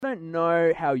don't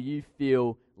know how you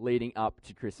feel leading up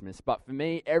to Christmas, but for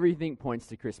me, everything points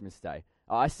to Christmas Day.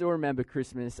 I still remember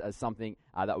Christmas as something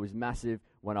that was massive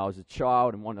when I was a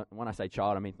child, and when I say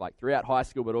child, I mean like throughout high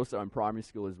school, but also in primary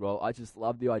school as well. I just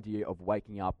loved the idea of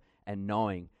waking up and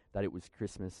knowing that it was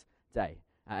Christmas Day.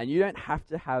 And you don't have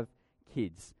to have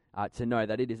kids to know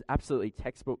that it is absolutely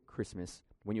textbook Christmas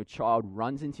when your child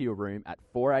runs into your room at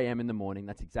 4 a.m. in the morning.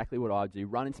 That's exactly what I'd do.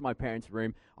 Run into my parents'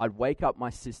 room. I'd wake up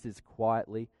my sisters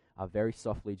quietly, very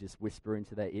softly, just whisper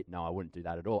into their ear. No, I wouldn't do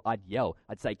that at all. I'd yell.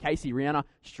 I'd say, Casey, Rihanna,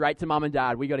 straight to mum and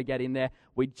dad. We got to get in there.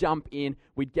 We'd jump in.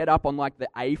 We'd get up on like the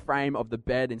A-frame of the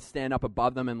bed and stand up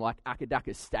above them and like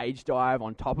Akadaka stage dive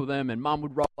on top of them. And mum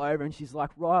would roll over and she's like,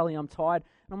 Riley, I'm tired.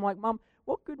 And I'm like, Mum,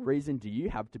 what good reason do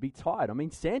you have to be tired? I mean,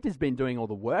 Santa's been doing all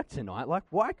the work tonight. Like,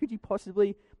 why could you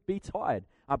possibly be tired?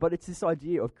 But it's this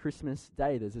idea of Christmas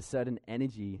Day. There's a certain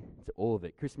energy to all of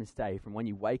it. Christmas Day, from when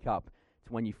you wake up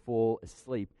to when you fall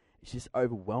asleep, it's just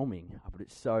overwhelming, but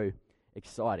it's so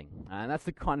exciting. And that's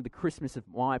the kind of the Christmas of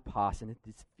my past, and it's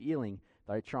this feeling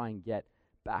that I try and get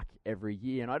back every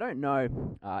year. And I don't know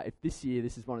if this year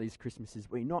this is one of these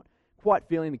Christmases where you're not quite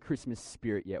feeling the Christmas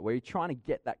spirit yet, where you're trying to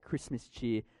get that Christmas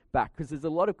cheer back, because there's a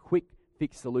lot of quick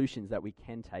fix solutions that we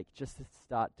can take just to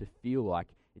start to feel like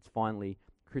it's finally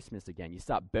Christmas again. You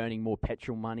start burning more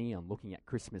petrol money on looking at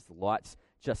Christmas lights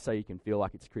just so you can feel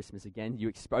like it's Christmas again. You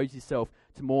expose yourself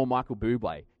to more Michael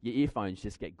Bublé. Your earphones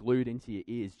just get glued into your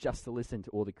ears just to listen to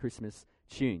all the Christmas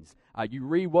tunes. You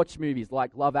re-watch movies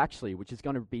like Love Actually, which is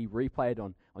going to be replayed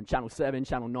on Channel 7,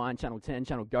 Channel 9, Channel 10,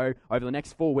 Channel Go. Over the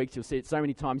next 4 weeks, you'll see it so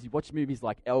many times. You watch movies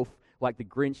like Elf, like The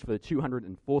Grinch for the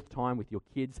 204th time with your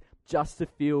kids just to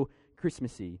feel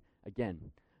Christmassy again.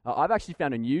 I've actually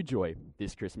found a new joy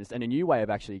this Christmas and a new way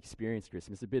of actually experiencing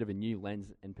Christmas, a bit of a new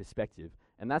lens and perspective.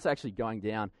 And that's actually going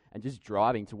down and just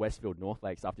driving to Westfield North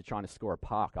Lakes after trying to score a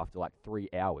park after like 3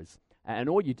 hours. And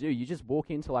all you do, you just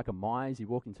walk into like a Myers, you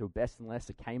walk into a Best and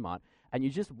Less, a Kmart, and you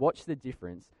just watch the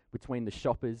difference between the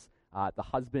shoppers, the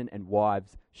husband and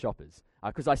wives shoppers.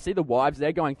 Because I see the wives,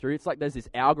 they're going through, it's like there's this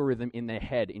algorithm in their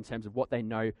head in terms of what they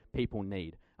know people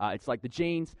need. It's like the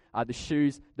jeans, the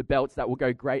shoes, the belts that will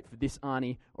go great for this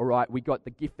auntie. All right, we got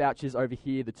the gift vouchers over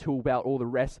here, the tool belt, all the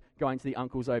rest going to the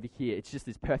uncles over here. It's just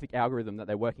this perfect algorithm that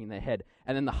they're working in their head.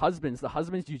 And then the husbands,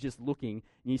 you're just looking,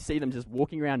 and you see them just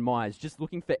walking around Myers, just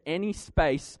looking for any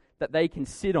space that they can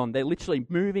sit on. They're literally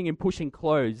moving and pushing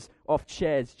clothes off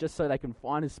chairs just so they can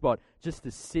find a spot just to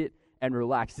sit and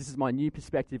relax. This is my new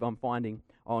perspective I'm finding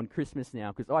on Christmas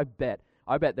now, because I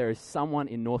bet there is someone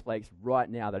in North Lakes right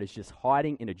now that is just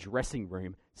hiding in a dressing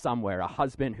room somewhere, a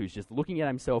husband who's just looking at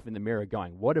himself in the mirror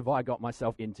going, what have I got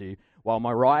myself into? While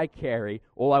Mariah Carey,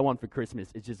 All I Want for Christmas,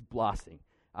 is just blasting.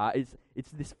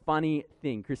 It's this funny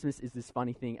thing. Christmas is this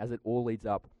funny thing as it all leads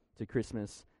up to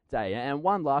Christmas Day. And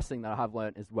one last thing that I have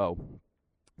learned as well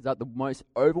is that the most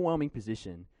overwhelming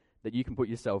position that you can put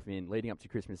yourself in leading up to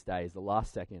Christmas Day is the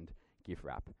last second gift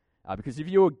wrap. Because if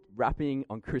you're wrapping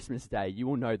on Christmas Day, you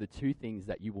will know the two things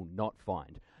that you will not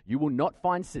find. You will not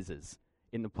find scissors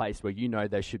in the place where you know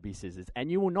there should be scissors,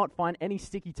 and you will not find any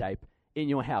sticky tape in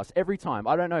your house every time.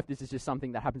 I don't know if this is just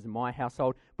something that happens in my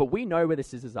household, but we know where the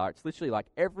scissors are. It's literally like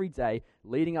every day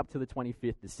leading up to the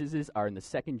 25th, the scissors are in the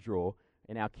second drawer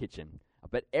in our kitchen.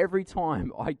 But every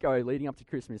time I go leading up to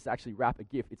Christmas to actually wrap a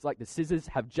gift, it's like the scissors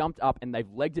have jumped up and they've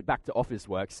legged it back to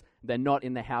Officeworks. They're not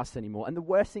in the house anymore. And the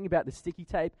worst thing about the sticky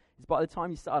tape is by the time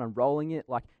you start unrolling it,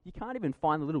 like you can't even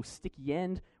find the little sticky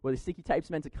end where the sticky tape's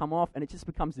meant to come off, and it just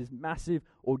becomes this massive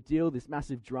ordeal, this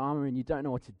massive drama, and you don't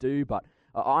know what to do. But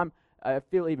I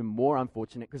feel even more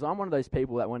unfortunate because I'm one of those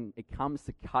people that when it comes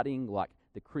to cutting like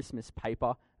the Christmas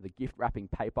paper, the gift wrapping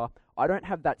paper, I don't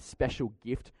have that special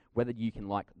gift whether you can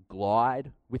like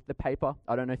glide with the paper.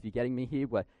 I don't know if you're getting me here,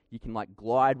 where you can like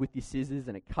glide with your scissors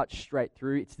and it cuts straight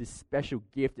through. It's this special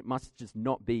gift. It must just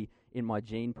not be in my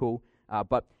gene pool.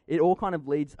 But it all kind of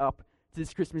leads up to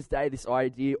this Christmas Day, this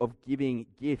idea of giving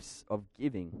gifts, of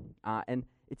giving. And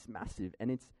it's massive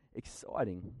and it's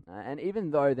exciting. And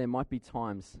even though there might be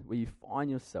times where you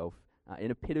find yourself in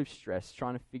a pit of stress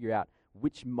trying to figure out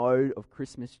which mode of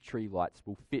Christmas tree lights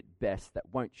will fit best that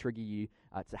won't trigger you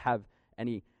to have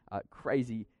any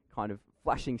crazy kind of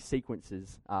flashing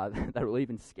sequences that will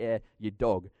even scare your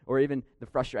dog, or even the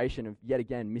frustration of yet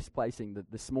again misplacing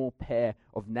the small pair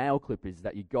of nail clippers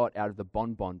that you got out of the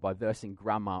bonbon by versing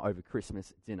grandma over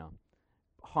Christmas dinner.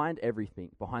 Behind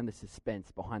everything, behind the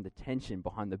suspense, behind the tension,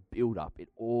 behind the build-up, it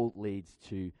all leads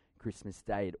to Christmas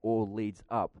Day. It all leads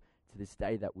up to this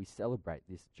day that we celebrate,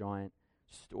 this giant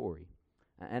story.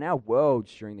 And our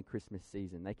worlds during the Christmas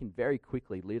season, they can very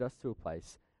quickly lead us to a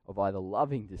place of either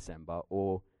loving December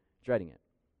or dreading it.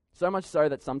 So much so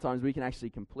that sometimes we can actually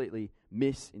completely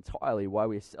miss entirely why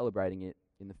we're celebrating it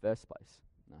in the first place.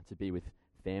 To be with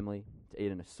family, to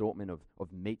eat an assortment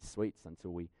of meat sweets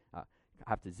until we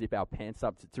have to zip our pants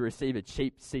up, to receive a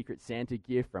cheap Secret Santa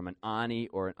gift from an auntie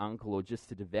or an uncle, or just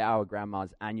to devour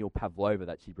grandma's annual pavlova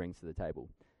that she brings to the table.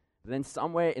 But then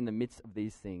somewhere in the midst of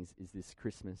these things is this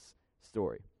Christmas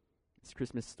story. This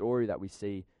Christmas story that we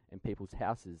see in people's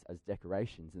houses as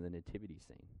decorations in the nativity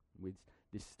scene. With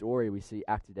this story we see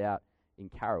acted out in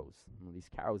carols, these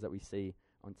carols that we see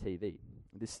on TV.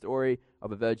 This story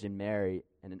of a Virgin Mary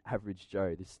and an average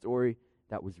Joe. This story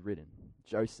that was written.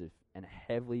 Joseph and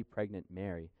a heavily pregnant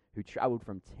Mary who traveled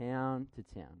from town to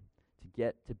town to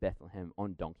get to Bethlehem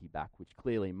on donkey back, which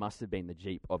clearly must have been the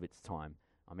Jeep of its time.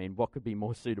 I mean, what could be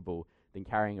more suitable than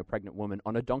carrying a pregnant woman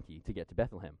on a donkey to get to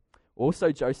Bethlehem?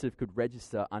 Also, Joseph could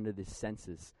register under this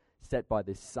census set by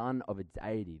this son of a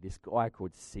deity, this guy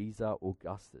called Caesar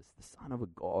Augustus, the son of a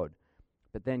god,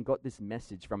 but then got this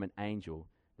message from an angel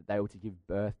that they were to give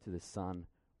birth to the Son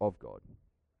of God.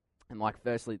 And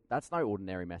firstly, that's no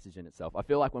ordinary message in itself. I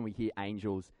feel like when we hear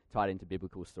angels tied into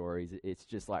biblical stories, it's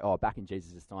just like, oh, back in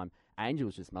Jesus' time,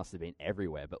 angels just must have been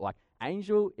everywhere. But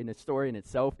angel in a story in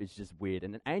itself is just weird.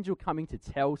 And an angel coming to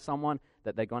tell someone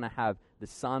that they're going to have the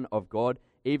Son of God,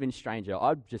 even stranger,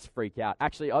 I'd just freak out.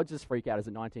 Actually, I'd just freak out as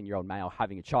a 19-year-old male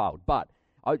having a child. But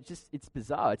it's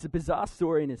bizarre. It's a bizarre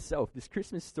story in itself. This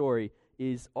Christmas story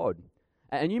is odd.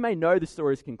 And you may know the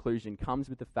story's conclusion comes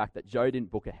with the fact that Joe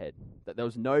didn't book ahead, that there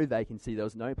was no vacancy, there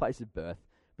was no place of birth,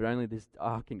 but only this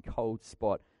dark and cold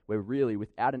spot where really,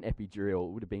 without an epidural,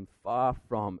 it would have been far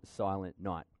from silent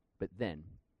night. But then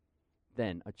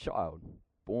a child,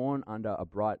 born under a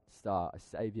bright star, a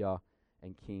saviour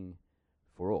and king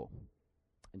for all.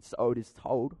 And so it is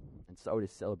told, and so it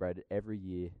is celebrated every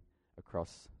year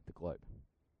across the globe.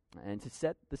 And to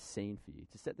set the scene for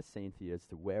you as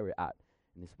to where we're at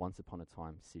in this Once Upon a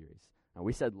Time series. Now,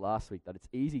 we said last week that it's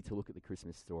easy to look at the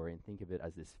Christmas story and think of it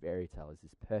as this fairy tale, as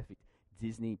this perfect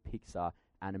Disney Pixar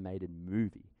animated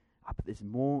movie. But there's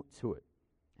more to it.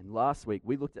 And last week,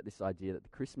 we looked at this idea that the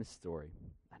Christmas story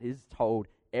that is told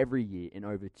every year in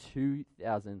over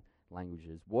 2,000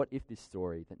 languages. What if this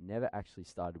story that never actually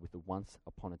started with the Once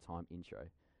Upon a Time intro,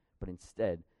 but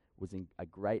instead was a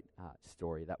great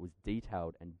story that was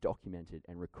detailed and documented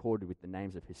and recorded with the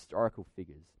names of historical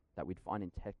figures that we'd find in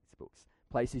textbooks,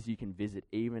 places you can visit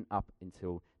even up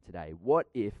until today? What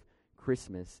if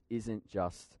Christmas isn't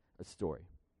just a story,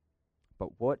 but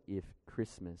what if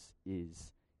Christmas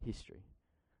is history?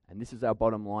 And this was our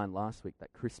bottom line last week,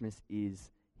 that Christmas is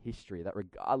history, that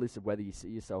regardless of whether you see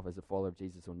yourself as a follower of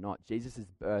Jesus or not, Jesus'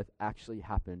 birth actually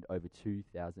happened over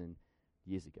 2,000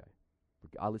 years ago,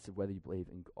 regardless of whether you believe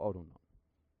in God or not.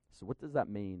 So what does that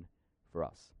mean for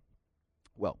us?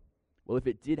 Well, if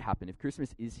it did happen, if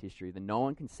Christmas is history, then no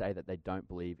one can say that they don't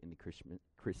believe in the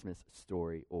Christmas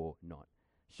story or not.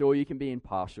 Sure, you can be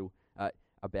impartial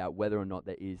about whether or not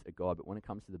there is a God, but when it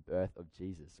comes to the birth of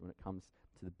Jesus, when it comes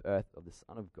to the birth of the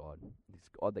Son of God, this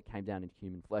God that came down in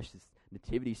human flesh, this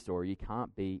nativity story, you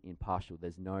can't be impartial.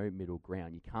 There's no middle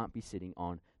ground. You can't be sitting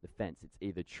on the fence. It's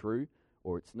either true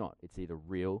or it's not. It's either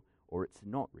real or it's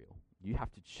not real. You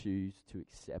have to choose to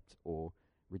accept or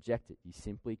reject it. You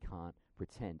simply can't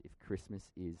pretend. If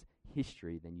Christmas is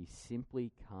history, then you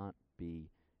simply can't be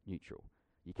neutral.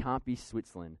 You can't be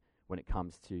Switzerland when it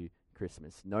comes to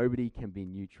Christmas. Nobody can be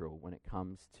neutral when it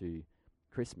comes to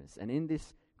Christmas. And in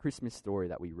this Christmas story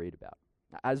that we read about,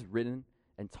 as written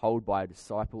and told by a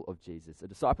disciple of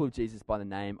Jesus by the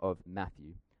name of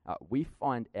Matthew, we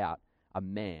find out a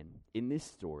man in this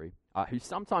story who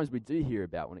sometimes we do hear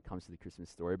about when it comes to the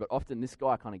Christmas story, but often this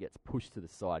guy kind of gets pushed to the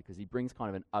side because he brings kind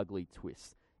of an ugly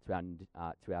twist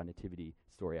to our nativity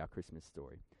story, our Christmas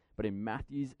story. But in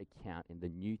Matthew's account in the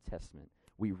New Testament,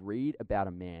 we read about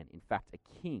a man, in fact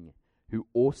a king, who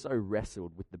also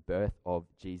wrestled with the birth of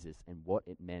Jesus and what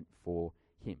it meant for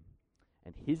him.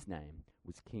 And his name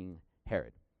was King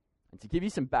Herod. And to give you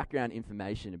some background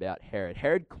information about Herod,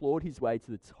 Herod clawed his way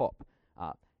to the top,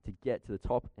 to get to the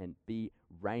top and be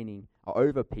reigning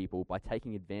over people by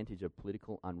taking advantage of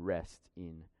political unrest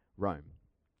in Rome.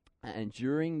 And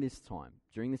during this time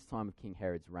of King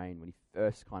Herod's reign, when he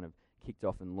first kind of kicked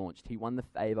off and launched, he won the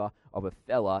favor of a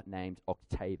fella named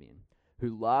Octavian,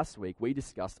 who last week we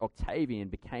discussed. Octavian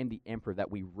became the emperor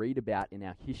that we read about in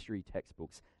our history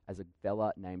textbooks as a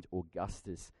fella named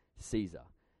Augustus Caesar,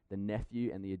 the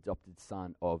nephew and the adopted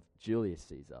son of Julius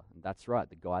Caesar. And that's right,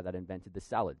 the guy that invented the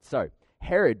salad. So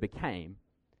Herod became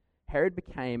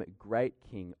great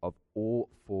king of all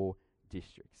four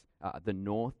districts, the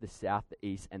north, the south, the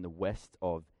east, and the west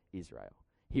of Israel.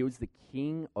 He was the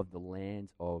king of the land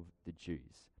of the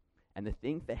Jews. And the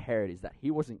thing for Herod is that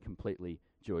he wasn't completely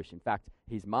Jewish. In fact,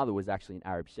 his mother was actually an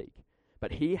Arab sheik.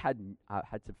 But he had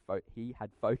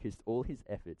focused all his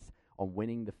efforts on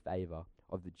winning the favor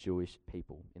of the Jewish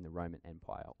people in the Roman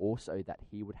Empire. Also, that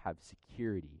he would have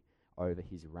security over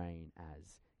his reign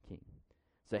as king.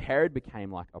 So Herod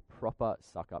became like a proper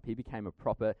suck-up. He became a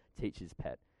proper teacher's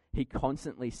pet. He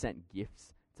constantly sent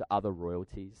gifts to other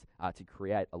royalties to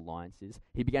create alliances.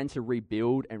 He began to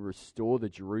rebuild and restore the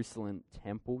Jerusalem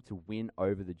temple to win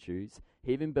over the Jews.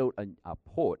 He even built a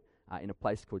port in a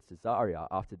place called Caesarea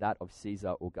after that of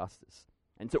Caesar Augustus.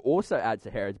 And to also add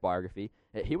to Herod's biography,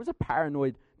 he was a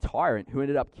paranoid tyrant who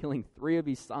ended up killing 3 of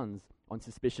his sons on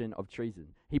suspicion of treason.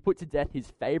 He put to death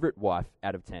his favorite wife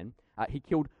out of 10. He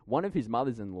killed one of his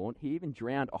mothers-in-law. He even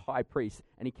drowned a high priest,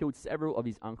 and he killed several of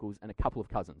his uncles and a couple of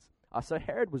cousins. So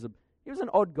Herod was an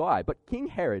odd guy, but King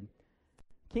Herod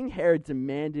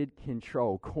demanded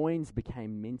control. Coins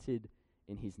became minted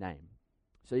in his name.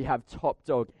 So you have top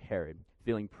dog Herod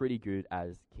feeling pretty good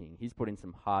as king. He's put in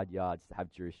some hard yards to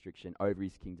have jurisdiction over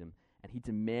his kingdom, and he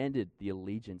demanded the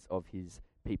allegiance of his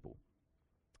people.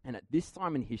 And at this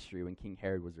time in history, when King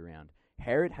Herod was around,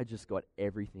 Herod had just got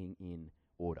everything in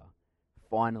order.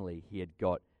 Finally, he had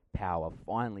got power.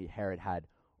 Finally, Herod had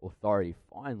authority.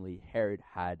 Finally, Herod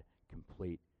had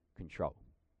complete control.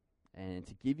 And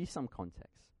to give you some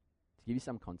context,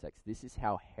 this is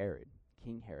how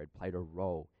King Herod, played a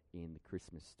role in the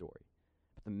Christmas story.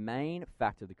 But the main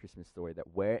fact of the Christmas story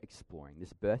that we're exploring,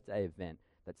 this birthday event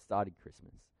that started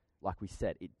Christmas, like we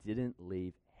said, it didn't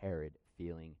leave Herod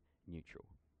feeling neutral.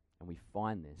 And we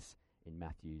find this in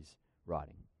Matthew's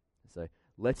writing. So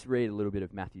let's read a little bit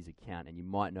of Matthew's account, and you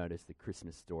might notice the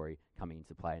Christmas story coming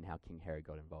into play and how King Herod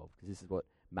got involved. Because this is what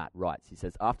Matt writes. He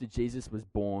says, after Jesus was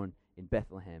born in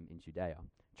Bethlehem in Judea,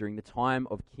 during the time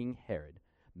of King Herod,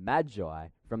 Magi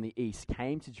from the east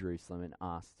came to Jerusalem and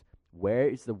asked, where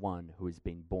is the one who has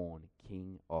been born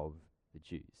King of the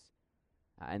Jews?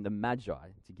 And the Magi,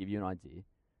 to give you an idea,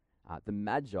 the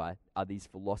Magi are these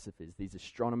philosophers, these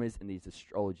astronomers and these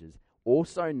astrologers,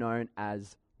 also known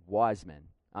as wise men.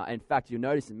 In fact, you'll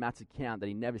notice in Matt's account that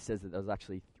he never says that there was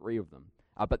actually 3 of them.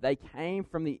 But they came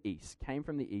from the east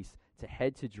to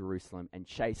head to Jerusalem and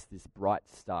chase this bright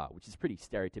star, which is pretty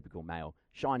stereotypical male,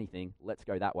 shiny thing, let's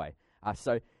go that way.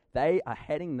 So they are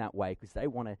heading that way because they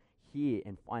want to hear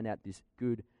and find out this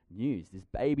good news, this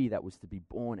baby that was to be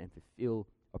born and fulfill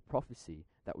a prophecy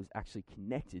that was actually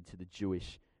connected to the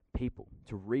Jewish people,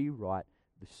 to rewrite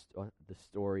the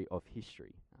story of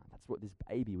history. That's what this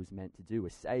baby was meant to do, a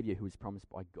savior who was promised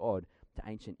by God to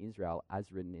ancient Israel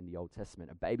as written in the Old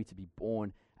Testament, a baby to be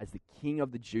born as the King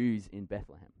of the Jews in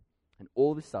Bethlehem. And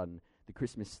all of a sudden, the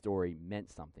Christmas story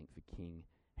meant something for King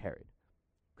Herod.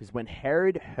 Because when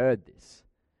Herod heard this,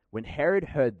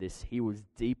 he was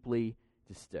deeply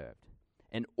disturbed,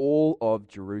 and all of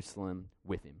Jerusalem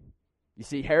with him. You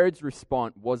see, Herod's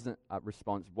response wasn't,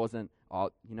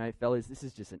 oh, fellas, this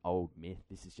is just an old myth.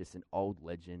 This is just an old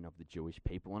legend of the Jewish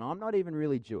people, and I'm not even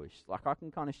really Jewish. Like, I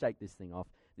can kind of shake this thing off.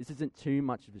 This isn't too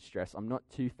much of a stress. I'm not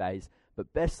too phased,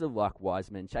 but best of luck, wise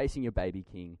men, chasing your baby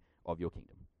king of your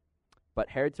kingdom. But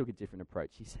Herod took a different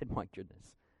approach. He said, my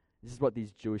goodness, this is what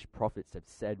these Jewish prophets have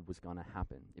said was going to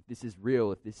happen. If this is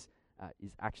real, if this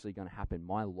is actually going to happen,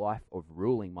 my life of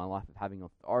ruling, my life of having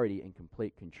authority and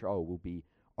complete control will be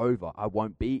over. I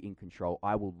won't be in control.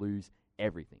 I will lose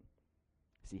everything.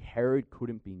 See, Herod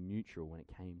couldn't be neutral when it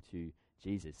came to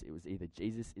Jesus. It was either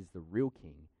Jesus is the real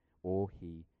king or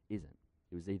he isn't.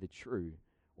 It was either true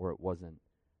or it wasn't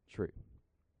true.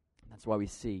 That's why we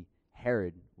see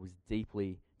Herod was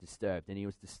deeply disturbed, and he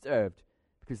was disturbed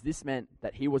because this meant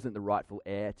that he wasn't the rightful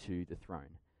heir to the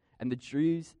throne. And the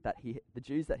Jews that he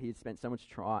had spent so much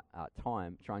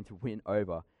time trying to win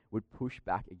over would push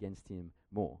back against him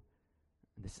more.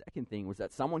 And the second thing was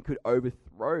that someone could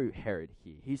overthrow Herod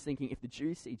here. He's thinking if the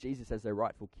Jews see Jesus as their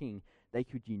rightful king, they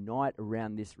could unite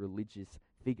around this religious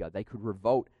figure. They could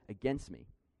revolt against me.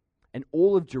 And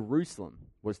all of Jerusalem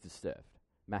was disturbed,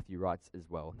 Matthew writes as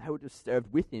well. And they were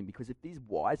disturbed with him because if these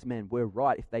wise men were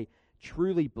right, if they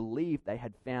truly believed they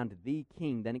had found the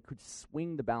king, then it could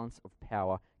swing the balance of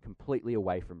power completely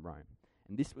away from Rome.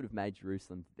 And this would have made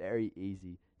Jerusalem very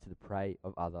easy to the prey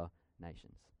of other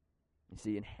nations. You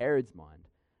see, in Herod's mind,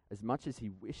 as much as he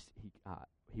wished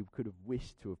he could have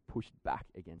wished to have pushed back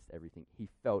against everything, he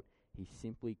felt he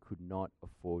simply could not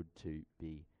afford to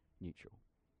be neutral.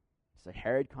 So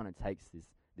Herod kind of takes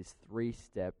this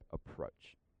 3-step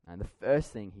approach. And the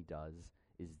first thing he does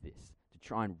is this, to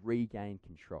try and regain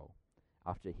control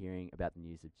after hearing about the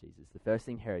news of Jesus. The first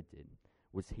thing Herod did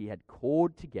was he had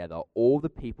called together all the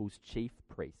people's chief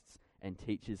priests and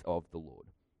teachers of the Lord.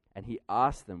 and he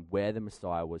asked them where the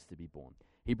Messiah was to be born.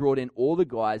 He brought in all the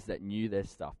guys that knew their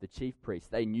stuff, the chief priests.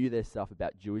 They knew their stuff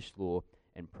about Jewish law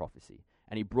and prophecy.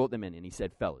 And he brought them in and he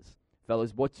said, fellas,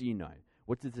 what do you know?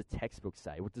 What does the textbook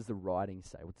say? What does the writing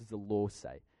say? What does the law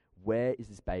say? Where is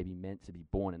this baby meant to be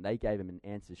born? And they gave him an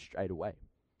answer straight away.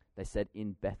 They said,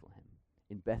 in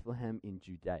Bethlehem in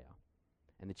Judea.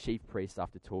 And the chief priest,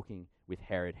 after talking with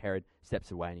Herod steps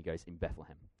away and he goes, in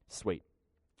Bethlehem. Sweet.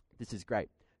 This is great.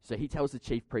 So he tells the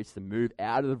chief priest to move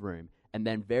out of the room, and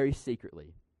then very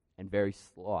secretly and very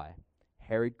sly,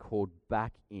 Herod called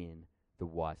back in the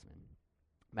wise men.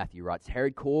 Matthew writes,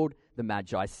 Herod called the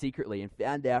Magi secretly and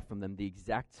found out from them the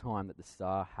exact time that the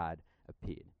star had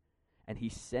appeared. And he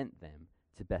sent them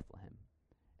to Bethlehem.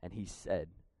 And he said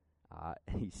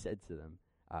to them,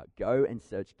 go and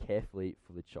search carefully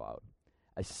for the child.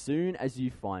 As soon as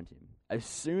you find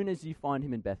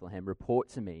him in Bethlehem, report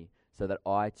to me so that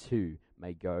I too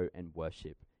may go and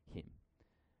worship him.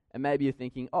 And maybe you're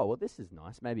thinking, oh, well, this is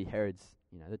nice. Maybe Herod's,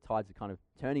 the tides are kind of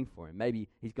turning for him. Maybe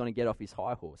he's going to get off his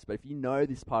high horse. But if you know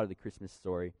this part of the Christmas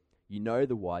story, you know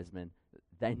the wise men,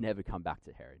 they never come back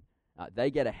to Herod.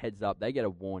 They get a heads up, they get a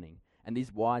warning. And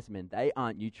these wise men, they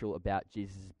aren't neutral about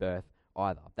Jesus' birth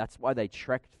either. That's why they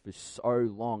trekked for so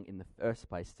long in the first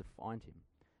place to find him.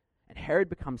 And Herod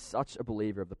becomes such a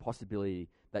believer of the possibility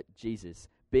that Jesus,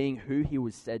 being who he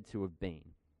was said to have been,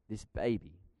 this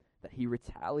baby, that he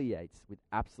retaliates with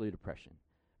absolute oppression,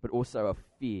 but also a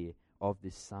fear of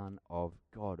this Son of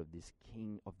God, of this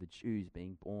King of the Jews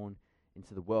being born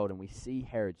into the world. And we see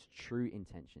Herod's true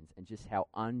intentions and just how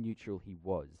unneutral he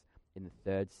was in the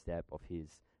third step of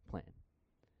his plan.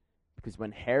 Because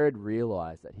when Herod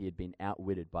realized that he had been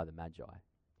outwitted by the Magi,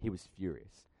 he was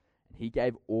furious. And he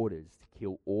gave orders to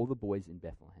kill all the boys in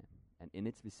Bethlehem and in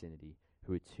its vicinity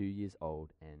who were 2 years old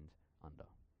and under.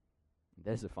 And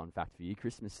there's a fun fact for you.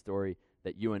 Christmas story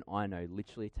that you and I know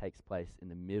literally takes place in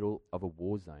the middle of a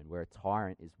war zone where a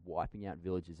tyrant is wiping out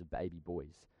villages of baby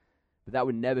boys. But that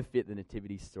would never fit the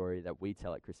nativity story that we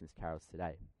tell at Christmas carols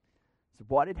today. So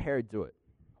why did Herod do it?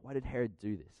 Why did Herod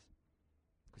do this?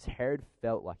 Because Herod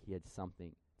felt like he had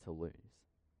something to lose.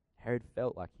 Herod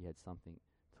felt like he had something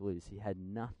to lose. He had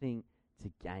nothing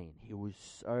to gain. He was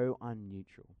so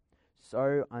unneutral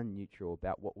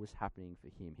about what was happening for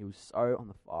him. He was so on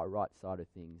the far right side of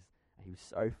things. And he was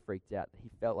so freaked out that he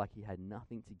felt like he had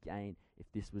nothing to gain if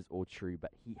this was all true,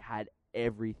 but he had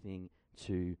everything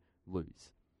to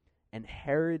lose. And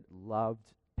Herod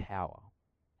loved power.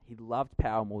 He loved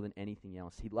power more than anything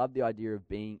else. He loved the idea of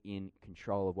being in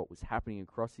control of what was happening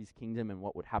across his kingdom and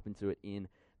what would happen to it in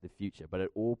the future. But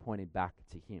it all pointed back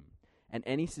to him. And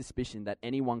any suspicion that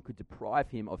anyone could deprive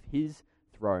him of his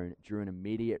throne drew an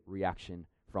immediate reaction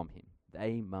from him.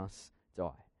 They must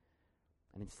die.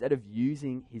 And instead of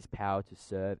using his power to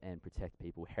serve and protect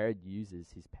people, Herod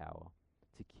uses his power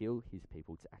to kill his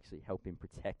people to actually help him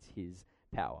protect his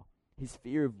power. His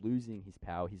fear of losing his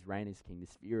power, his reign as king,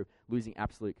 this fear of losing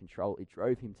absolute control, it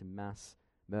drove him to mass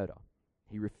murder.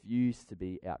 He refused to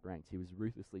be outranked. He was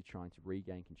ruthlessly trying to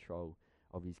regain control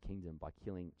of his kingdom by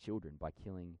killing children, by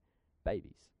killing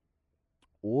babies.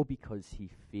 Or because he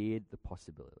feared the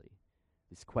possibility,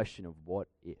 this question of what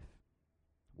if?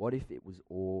 What if it was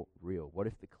all real? What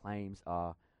if the claims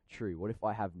are true? What if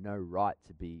I have no right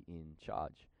to be in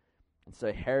charge? And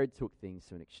so Herod took things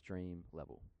to an extreme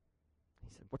level. He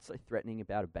said, what's so threatening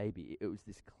about a baby? It was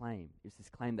this claim. It was this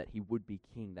claim that he would be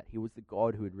king, that he was the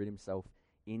God who had written himself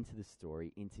into the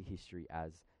story, into history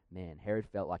as man. Herod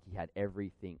felt like he had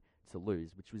everything to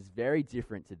lose, which was very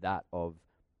different to that of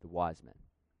the wise men.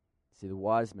 See, the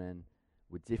wise men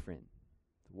were different.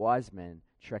 The wise men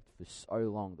trekked for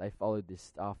so long. They followed this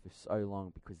star for so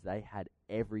long because they had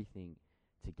everything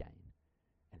to gain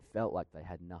and felt like they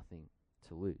had nothing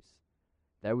to lose.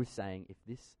 They were saying, if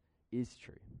this is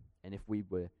true, and if we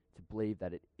were to believe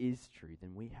that it is true,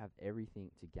 then we have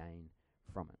everything to gain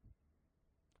from it.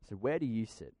 So where do you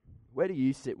sit? Where do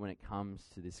you sit when it comes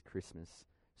to this Christmas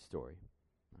story?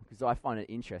 Because I find it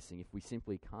interesting, if we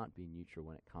simply can't be neutral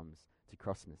when it comes to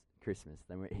Christmas,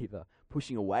 then we're either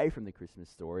pushing away from the Christmas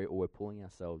story or we're pulling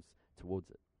ourselves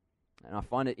towards it. And I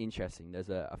find it interesting. There's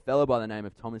a fellow by the name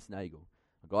of Thomas Nagel,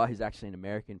 a guy who's actually an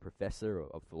American professor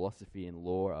of philosophy and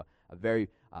law, a very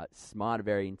smart, a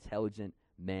very intelligent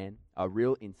man, a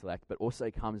real intellect, but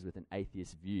also comes with an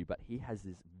atheist view. But he has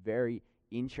this very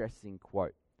interesting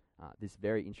quote, this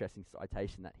very interesting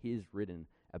citation that he has written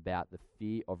about the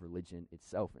fear of religion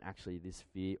itself and actually this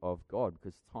fear of God,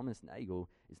 because Thomas Nagel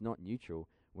is not neutral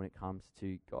when it comes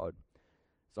to God.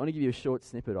 So I want to give you a short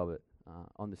snippet of it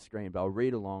on the screen, but I'll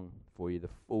read along for you the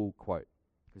full quote,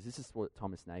 because this is what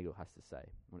Thomas Nagel has to say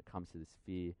when it comes to this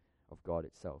fear of God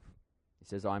itself. He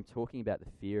says, I'm talking about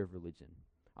the fear of religion.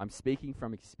 I'm speaking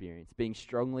from experience, being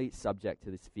strongly subject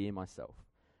to this fear myself.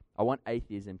 I want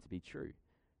atheism to be true,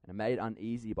 and I'm made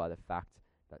uneasy by the fact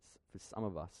that for some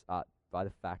of us, by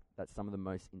the fact that some of the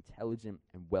most intelligent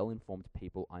and well-informed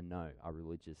people I know are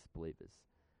religious believers.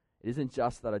 It isn't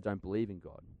just that I don't believe in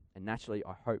God, and naturally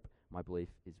I hope my belief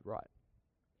is right.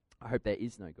 I hope there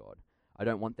is no God. I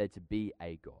don't want there to be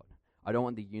a God. I don't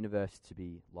want the universe to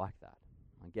be like that.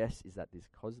 My guess is that this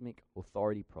cosmic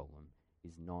authority problem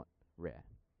is not rare.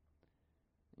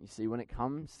 You see, when it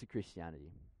comes to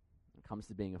Christianity, when it comes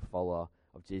to being a follower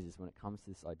of Jesus, when it comes to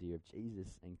this idea of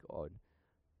Jesus and God,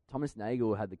 Thomas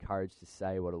Nagel had the courage to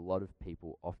say what a lot of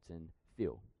people often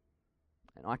feel.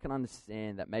 And I can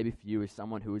understand that maybe for you as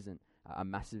someone who isn't a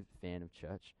massive fan of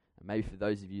church, and maybe for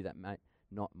those of you that might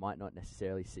not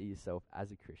necessarily see yourself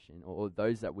as a Christian, or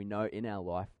those that we know in our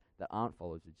life that aren't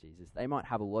followers of Jesus, they might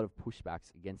have a lot of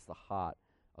pushbacks against the heart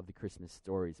of the Christmas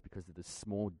stories because of the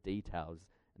small details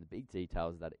and the big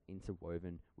details that are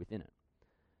interwoven within it.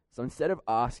 So instead of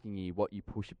asking you what you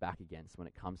push back against when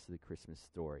it comes to the Christmas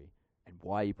story and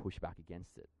why you push back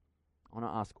against it, I want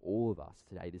to ask all of us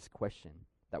today this question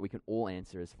that we can all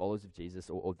answer as followers of Jesus,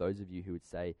 or those of you who would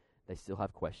say they still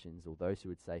have questions, or those who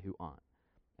would say who aren't.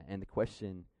 And the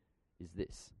question is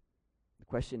this. The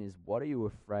question is, what are you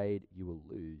afraid you will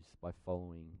lose by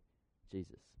following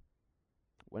Jesus?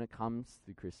 When it comes to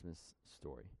the Christmas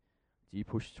story, do you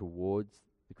push towards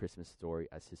the Christmas story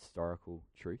as historical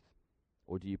truth,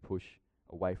 or do you push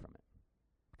away from it?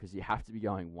 Because you have to be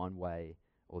going one way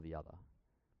or the other.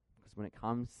 Because when it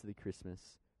comes to the Christmas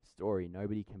story,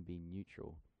 nobody can be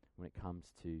neutral when it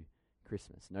comes to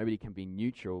Christmas. Nobody can be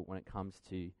neutral when it comes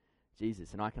to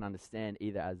Jesus. And I can understand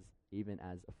even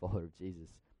as a follower of Jesus,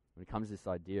 when it comes to this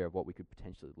idea of what we could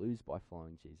potentially lose by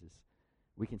following Jesus,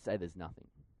 we can say there's nothing.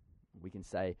 We can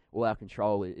say all our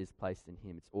control is placed in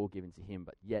Him. It's all given to Him.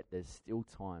 But yet there's still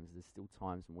times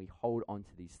when we hold on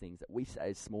to these things that we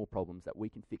say are small problems that we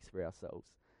can fix for ourselves.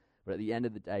 But at the end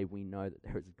of the day, we know that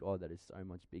there is a God that is so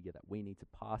much bigger that we need to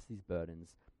pass these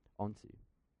burdens onto.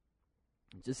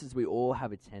 Just as we all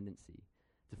have a tendency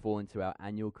to fall into our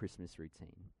annual Christmas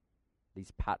routine,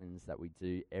 these patterns that we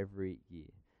do every year,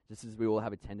 just as we all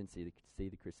have a tendency to see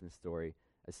the Christmas story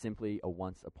as simply a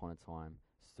once upon a time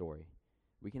story,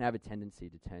 we can have a tendency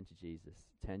to turn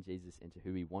Jesus into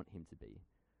who we want Him to be.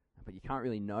 But you can't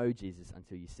really know Jesus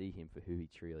until you see Him for who He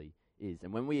truly is.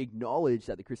 And when we acknowledge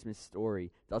that the Christmas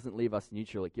story doesn't leave us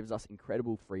neutral, it gives us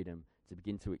incredible freedom to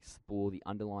begin to explore the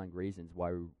underlying reasons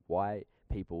why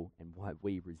people and why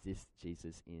we resist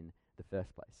Jesus in the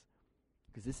first place.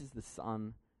 Because this is the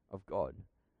Son of God.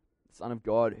 The Son of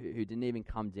God who didn't even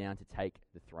come down to take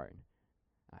the throne.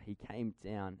 He came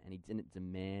down and He didn't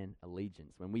demand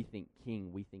allegiance. When we think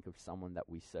king, we think of someone that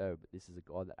we serve, but this is a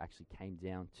God that actually came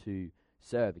down to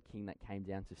serve, a king that came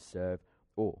down to serve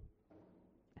all.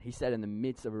 He said in the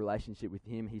midst of a relationship with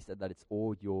Him, He said that it's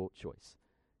all your choice.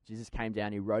 Jesus came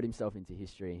down, He wrote Himself into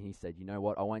history, and He said, you know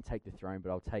what, I won't take the throne,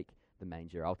 but I'll take the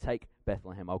manger. I'll take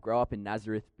Bethlehem. I'll grow up in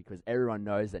Nazareth because everyone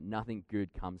knows that nothing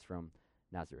good comes from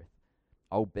Nazareth.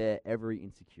 I'll bear every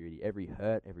insecurity, every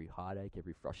hurt, every heartache,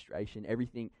 every frustration,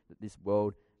 everything that this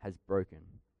world has broken.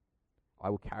 I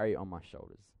will carry on my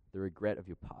shoulders the regret of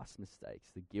your past mistakes,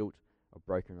 the guilt of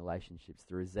broken relationships,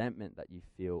 the resentment that you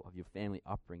feel of your family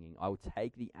upbringing. I will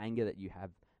take the anger that you have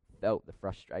felt, the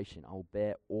frustration. I will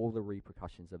bear all the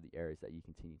repercussions of the errors that you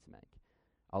continue to make.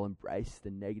 I'll embrace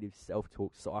the negative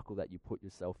self-talk cycle that you put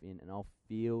yourself in, and I'll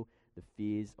feel the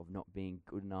fears of not being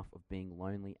good enough, of being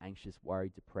lonely, anxious,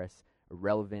 worried, depressed,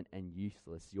 irrelevant, and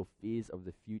useless, your fears of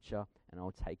the future, and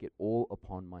I'll take it all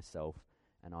upon myself,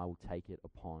 and I will take it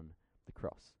upon the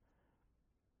cross.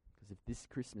 Because if this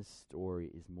Christmas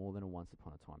story is more than a once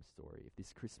upon a time story, if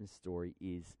this Christmas story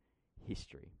is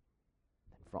history,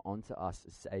 then for unto us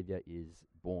a Saviour is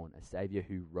born, a Saviour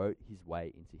who wrote His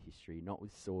way into history, not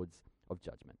with swords of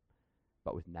judgment,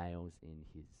 but with nails in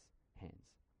His hands.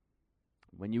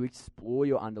 When you explore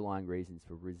your underlying reasons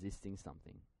for resisting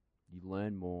something, you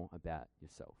learn more about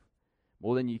yourself,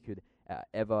 more than you could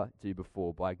ever do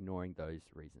before by ignoring those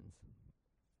reasons.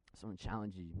 So I want to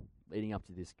challenge you, leading up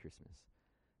to this Christmas,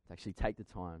 to actually take the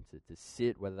time to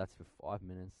sit, whether that's for 5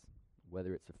 minutes,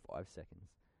 whether it's for 5 seconds,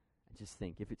 and just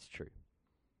think, if it's true,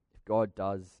 if God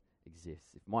does exist,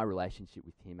 if my relationship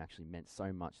with Him actually meant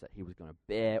so much that He was going to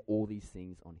bear all these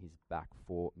things on His back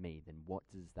for me, then what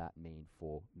does that mean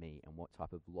for me, and what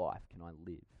type of life can I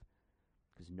live?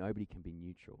 Because nobody can be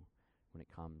neutral when it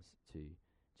comes to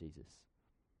Jesus.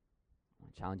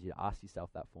 I challenge you to ask yourself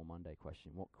that for Monday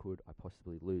question. What could I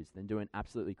possibly lose? Then do an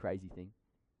absolutely crazy thing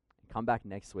and come back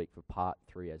next week for part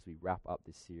 3 as we wrap up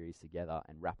this series together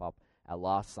and wrap up our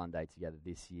last Sunday together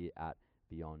this year at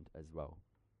Beyond as well.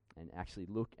 And actually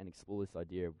look and explore this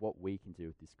idea of what we can do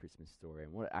with this Christmas story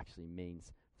and what it actually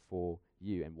means for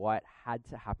you and why it had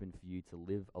to happen for you to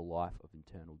live a life of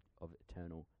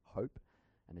eternal hope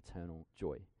and eternal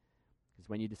joy. Because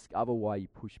when you discover why you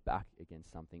push back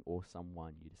against something or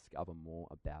someone, you discover more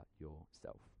about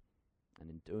yourself. And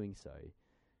in doing so,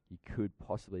 you could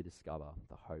possibly discover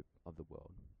the hope of the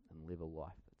world and live a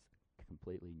life that's a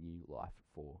completely new life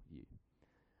for you.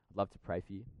 I'd love to pray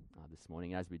for you this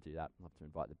morning. As we do that, I'd love to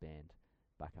invite the band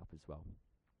back up as well.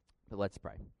 But let's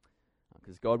pray.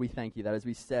 Because God, we thank you that as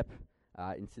we step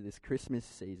into this Christmas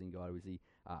season, God, as we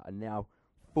are now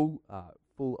full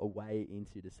away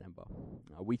into December,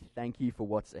 we thank you for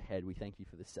what's ahead. We thank you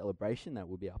for the celebration that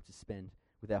we'll be able to spend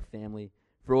with our family,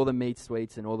 for all the meat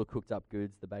sweets and all the cooked up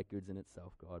goods, the baked goods in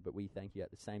itself, God. But we thank you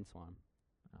at the same time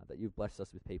that you've blessed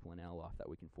us with people in our life that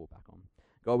we can fall back on.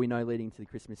 God, we know leading to the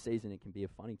Christmas season, it can be a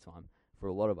funny time for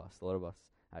a lot of us.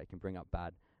 It can bring up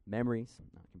bad memories.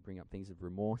 It can bring up things of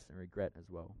remorse and regret as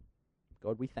well.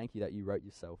 God, we thank you that you wrote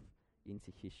yourself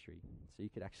into history so you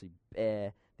could actually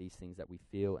bear these things that we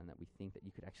feel and that we think, that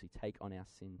you could actually take on our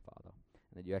sin, Father,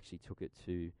 and that you actually took it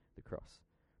to the cross.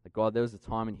 That God, there was a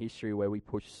time in history where we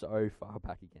pushed so far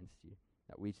back against you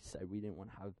that we just say we didn't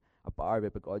want to have a bar of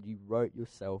it, but God, you wrote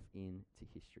yourself into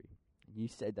history. And you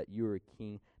said that you were a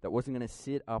king that wasn't going to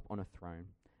sit up on a throne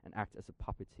and act as a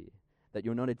puppeteer, that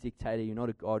you're not a dictator, you're not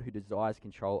a God who desires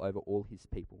control over all his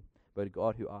people, but a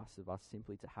God who asks of us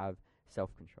simply to have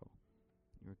self-control.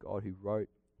 You're a God who wrote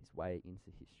his way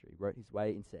into history, wrote his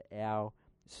way into our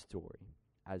story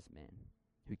as man,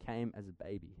 who came as a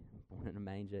baby, born in a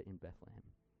manger in Bethlehem,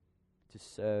 to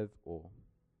serve all,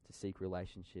 to seek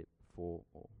relationship for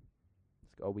all.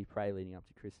 So God, we pray leading up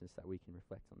to Christmas that we can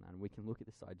reflect on that, and we can look at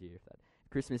this idea of that. If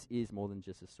Christmas is more than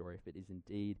just a story, if it is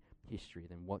indeed history,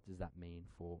 then what does that mean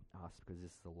for us? Because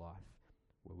this is a life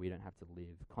where we don't have to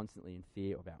live constantly in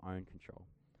fear of our own control.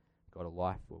 God, a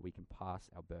life where we can pass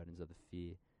our burdens of the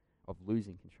fear of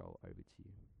losing control over to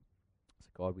you. So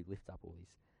God, we lift up all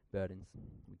these burdens,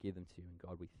 we give them to you, and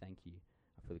God, we thank you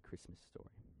for the Christmas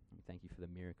story. We thank you for the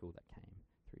miracle that came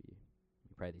through you.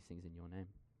 We pray these things in your name.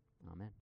 Amen.